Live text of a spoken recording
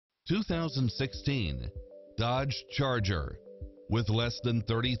2016 Dodge Charger. With less than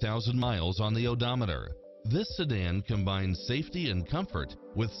 30,000 miles on the odometer, this sedan combines safety and comfort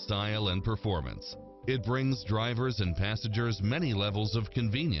with style and performance. It brings drivers and passengers many levels of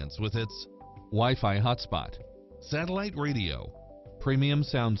convenience with its Wi-Fi hotspot, satellite radio, premium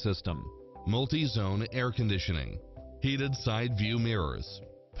sound system, multi-zone air conditioning, heated side view mirrors,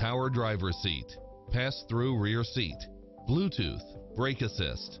 power driver seat, pass-through rear seat, Bluetooth, brake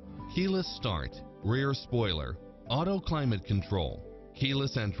assist, keyless start, rear spoiler, auto climate control,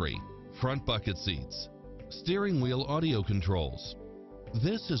 keyless entry, front bucket seats, steering wheel audio controls.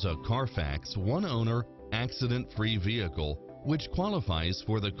 This is a Carfax one-owner, accident-free vehicle which qualifies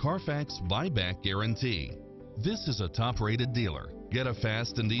for the Carfax buyback guarantee. This is a top-rated dealer. Get a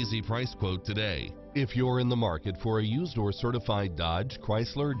fast and easy price quote today. If you're in the market for a used or certified Dodge,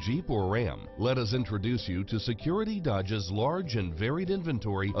 Chrysler, Jeep, or Ram, let us introduce you to Security Dodge's large and varied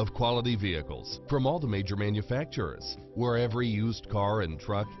inventory of quality vehicles from all the major manufacturers, where every used car and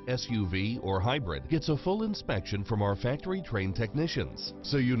truck, SUV, or hybrid gets a full inspection from our factory-trained technicians,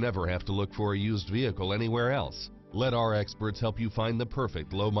 so you never have to look for a used vehicle anywhere else. Let our experts help you find the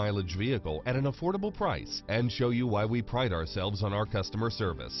perfect low-mileage vehicle at an affordable price and show you why we pride ourselves on our customer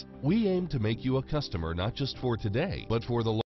service. We aim to make you a customer not just for today, but for the